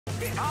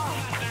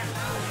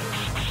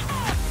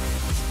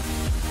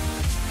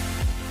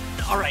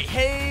Alright,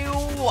 hey,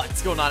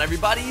 what's going on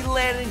everybody?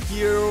 Landon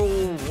here,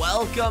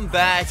 welcome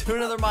back to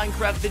another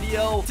Minecraft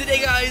video.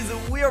 Today guys,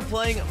 we are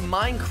playing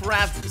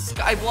Minecraft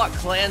SKYBLOCK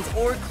CLANS,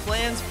 or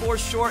Clans for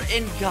short.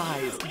 And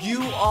guys,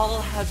 you all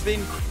have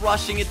been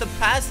crushing it. The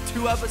past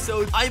 2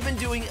 episodes, I've been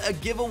doing a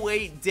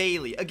giveaway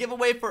daily. A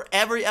giveaway for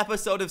every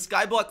episode of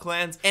SKYBLOCK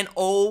CLANS. And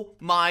oh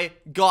my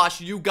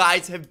gosh, you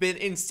guys have been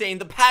insane.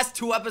 The past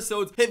 2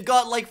 episodes have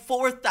got like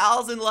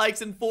 4,000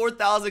 likes and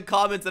 4,000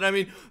 comments. And I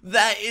mean,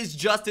 that is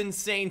just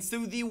insane.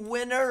 So the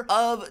winner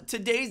of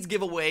today's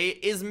giveaway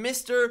is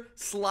Mr.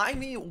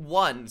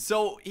 Slimy1.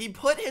 So he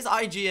put his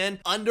IGN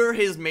under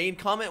his main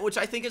comment, which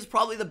I think is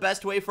probably the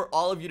best way for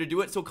all of you to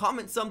do it. So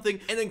comment something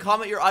and then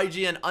comment your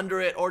IGN under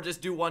it, or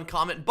just do one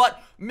comment.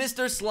 But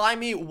Mr.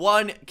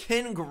 Slimy1,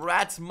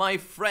 congrats, my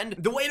friend.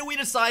 The way that we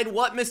decide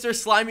what Mr.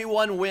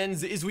 Slimy1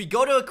 wins is we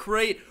go to a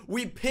crate,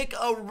 we pick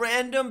a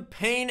random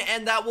pane,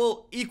 and that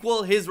will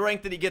equal his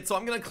rank that he gets. So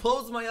I'm gonna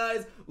close my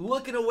eyes,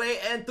 looking away,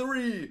 and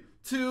 3,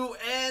 2,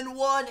 and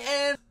 1,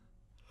 and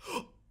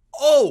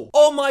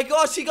oh my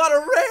gosh, he got a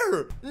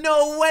rare.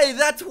 No way,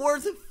 that's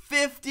worth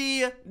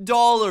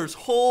 $50.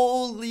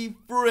 Holy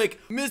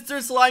frick. Mr.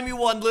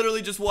 Slimy1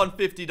 literally just won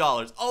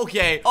 $50.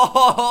 Okay.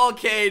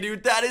 Okay,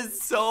 dude. That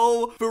is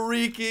so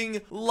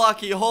freaking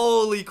lucky.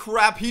 Holy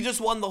crap. He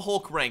just won the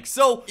Hulk rank.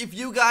 So, if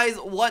you guys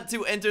want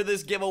to enter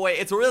this giveaway,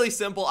 it's really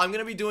simple. I'm going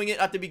to be doing it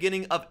at the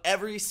beginning of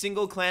every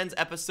single Clans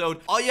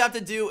episode. All you have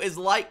to do is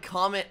like,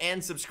 comment,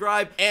 and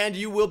subscribe, and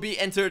you will be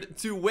entered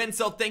to win.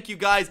 So, thank you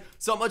guys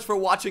so much for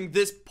watching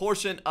this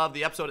portion of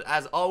the episode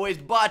as always.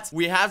 But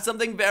we have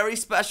something very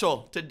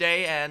special today,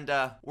 and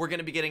we're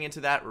gonna be getting into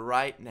that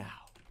right now.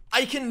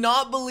 I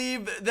cannot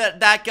believe that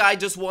that guy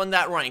just won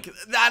that rank.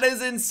 That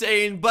is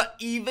insane. But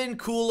even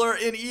cooler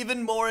and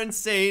even more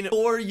insane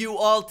for you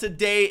all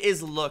today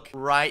is, look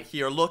right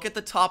here. Look at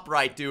the top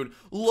right, dude.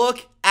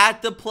 Look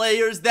at the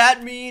players.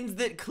 That means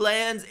that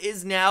Clans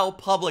is now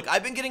public.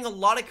 I've been getting a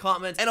lot of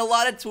comments and a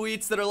lot of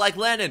tweets that are like,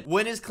 Landon,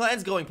 when is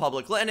Clans going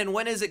public? Landon,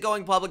 when is it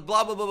going public?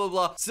 Blah, blah, blah, blah,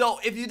 blah. So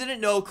if you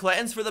didn't know,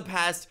 Clans for the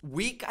past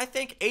week, I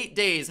think 8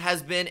 days,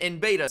 has been in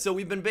beta. So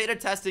we've been beta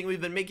testing.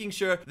 We've been making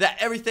sure that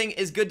everything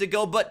is good to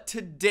go. But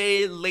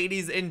today,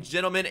 ladies and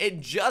gentlemen,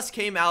 it just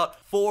came out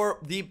for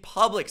the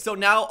public. So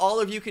now all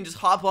of you can just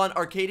hop on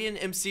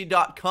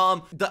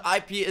arcadianmc.com. The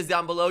IP is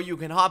down below. You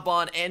can hop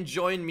on and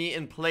join me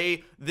and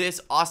play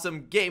this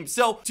awesome game.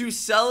 So to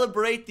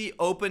celebrate the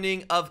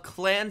opening of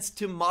Clans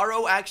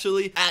tomorrow,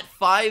 actually at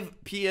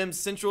 5 p.m.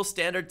 Central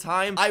Standard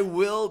Time, I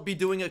will be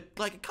doing a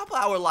couple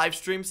hour live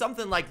stream,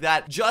 something like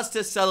that, just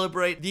to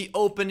celebrate the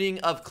opening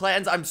of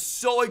Clans. I'm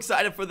so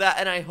excited for that,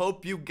 and I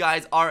hope you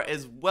guys are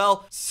as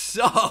well.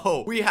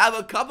 So we have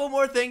a couple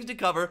more things to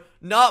cover.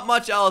 Not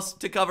much else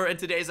to cover in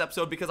today's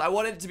episode because I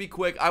wanted it to be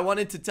quick. I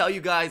wanted to tell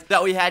you guys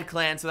that we had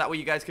Clans so that way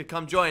you guys could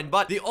come join.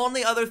 But the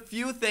only other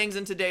few things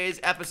in today's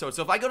episode,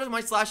 so if I go to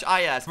my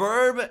 /is,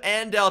 Verb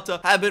and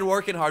Delta have been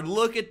working hard.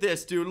 Look at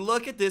this, dude.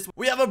 Look at this.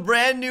 We have a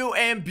brand new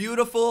and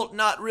beautiful,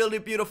 not really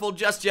beautiful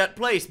just yet,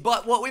 place.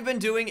 But what we've been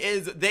doing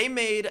is they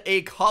made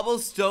a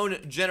cobblestone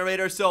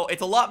generator. So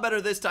it's a lot better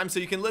this time. So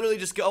you can literally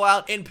just go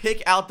out and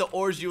pick out the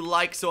ores you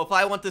like. So if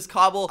I want this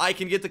cobble, I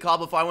can get the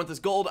cobble. If I want this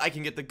gold, I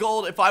can get the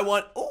gold. If I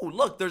want, oh,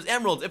 look, there's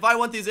emeralds. If I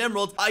want these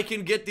emeralds, I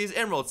can get these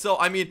emeralds. So,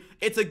 I mean,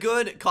 it's a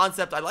good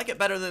concept. I like it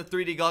better than the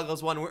 3D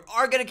goggles one. We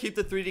are going to keep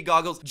the 3D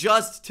goggles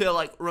just to,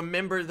 like,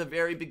 remember the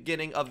very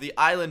beginning of the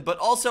island. But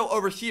also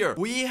over here,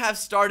 we have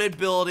started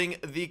building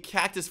the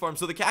cactus farm.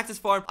 So the cactus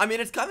farm, I mean,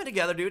 it's coming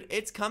together, dude.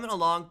 It's coming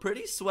along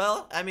pretty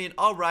swell. I mean,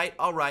 all right.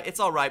 It's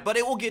all right. But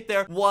it will get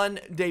there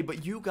one day.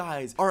 But you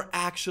guys are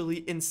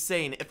actually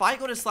insane. If I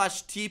go to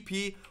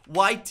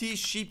 /TP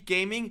Sheep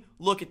Gaming,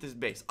 look at this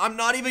base. I'm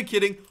not even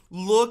kidding.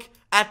 Look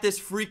at this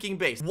freaking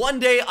base. One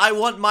day I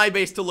want my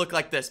base to look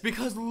like this,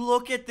 because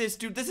look at this,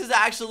 dude. This is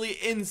actually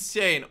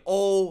insane.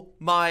 Oh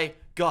my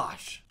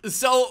gosh.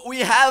 So we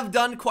have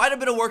done quite a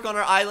bit of work on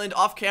our island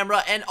off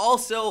camera. And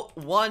also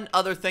one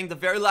other thing, the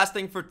very last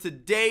thing for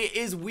today,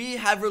 is we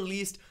have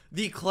released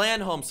the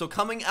clan home. So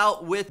coming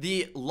out with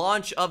the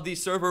launch of the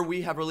server,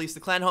 we have released the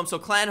clan home. So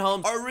clan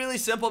homes are really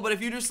simple, but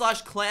if you do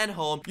 /clan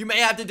home, you may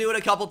have to do it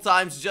a couple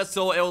times just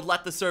so it will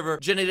let the server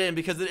generate in,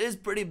 because it is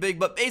pretty big.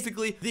 But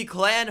basically the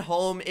clan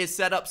home is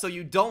set up so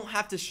you don't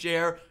have to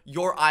share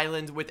your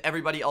island with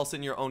everybody else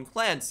in your own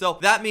clan. So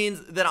that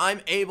means that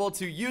I'm able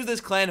to use this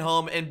clan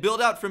home and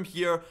build out from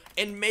here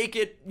and make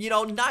it, you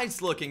know,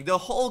 nice looking. The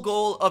whole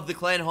goal of the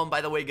clan home,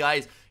 by the way,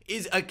 guys,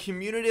 is a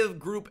community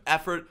group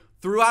effort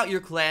throughout your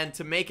clan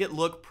to make it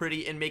look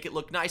pretty and make it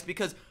look nice,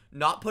 because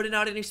not putting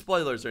out any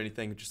spoilers or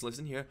anything, just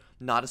listen here,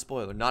 not a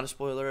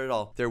spoiler at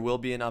all. There will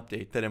be an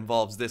update that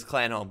involves this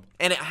clan home,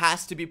 and it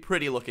has to be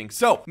pretty looking.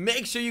 So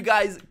make sure you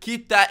guys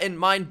keep that in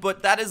mind.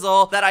 But that is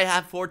all that I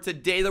have for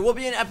today. There will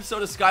be an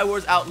episode of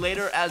Skywars out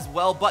later as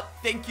well, but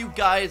thank you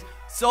guys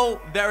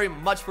so very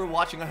much for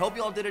watching. I hope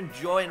you all did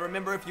enjoy, and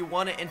remember, if you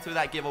want to enter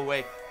that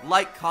giveaway,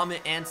 like,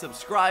 comment, and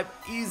subscribe.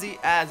 Easy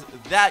as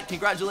that.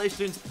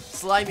 Congratulations,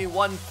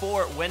 Slimy1,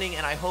 for winning,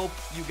 and I hope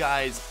you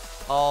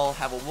guys all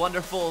have a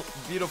wonderful,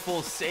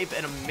 beautiful, safe,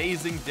 and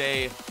amazing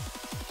day.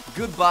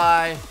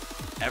 Goodbye,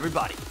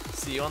 everybody.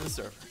 See you on the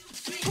server.